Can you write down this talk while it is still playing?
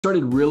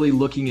Started really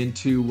looking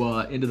into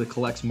the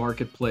Collects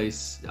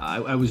marketplace.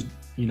 I was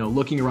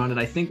looking around, and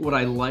I think what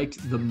I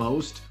liked the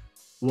most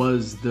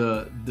was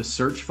the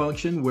search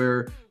function.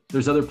 Where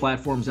there's other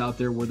platforms out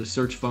there where the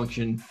search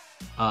function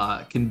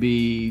can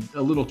be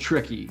a little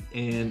tricky,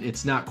 and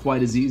it's not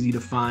quite as easy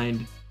to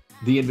find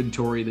the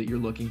inventory that you're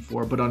looking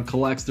for. But on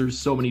Collects, there's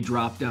so many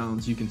drop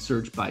downs. You can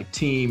search by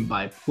team,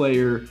 by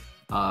player,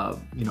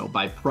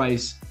 by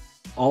price,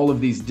 all of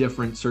these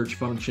different search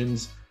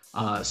functions.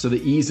 So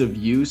the ease of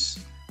use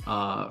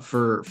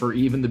for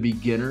even the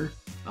beginner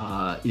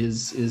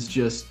is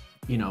just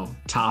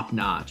top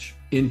notch.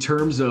 In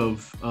terms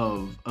of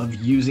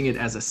using it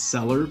as a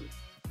seller,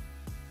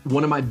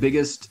 one of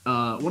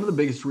the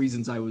biggest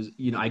reasons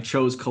I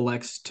chose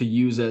Collects to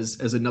use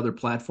as another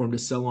platform to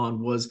sell on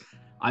was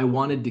I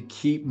wanted to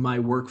keep my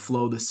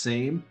workflow the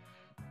same,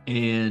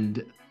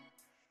 and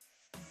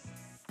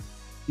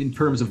in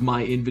terms of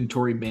my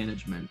inventory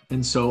management.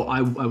 And so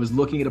I was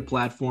looking at a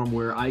platform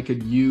where I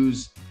could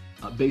use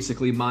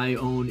basically my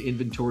own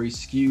inventory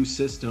SKU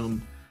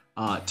system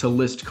to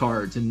list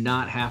cards and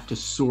not have to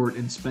sort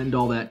and spend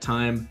all that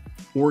time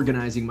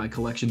organizing my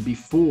collection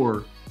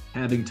before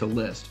having to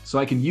list. So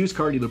I can use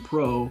Cardio the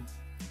Pro,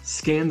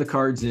 scan the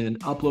cards in,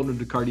 upload them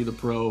to Cardio the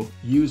Pro,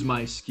 use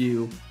my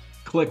SKU,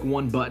 click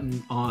one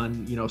button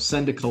on,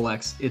 send to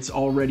Collects. It's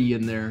already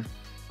in there.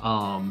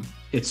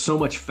 It's so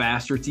much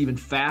faster. It's even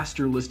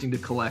faster listing to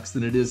Collects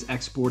than it is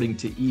exporting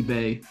to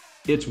eBay.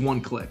 It's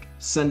one click,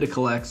 send to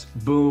Collects,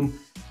 boom,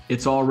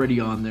 it's already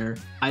on there.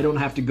 I don't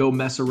have to go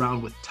mess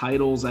around with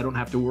titles. I don't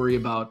have to worry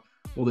about,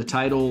 well, the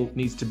title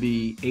needs to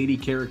be 80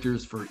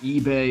 characters for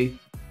eBay.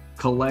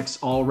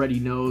 Collects already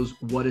knows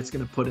what it's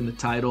going to put in the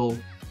title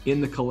in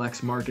the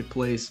Collects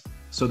marketplace.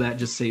 So that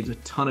just saves a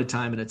ton of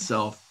time in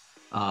itself.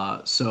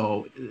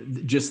 So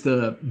just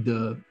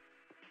the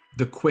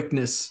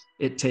quickness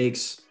it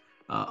takes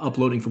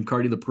uploading from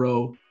Cardio the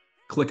Pro,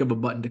 click of a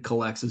button to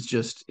Collects is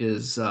just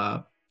is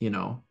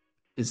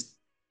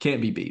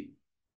can't be beat.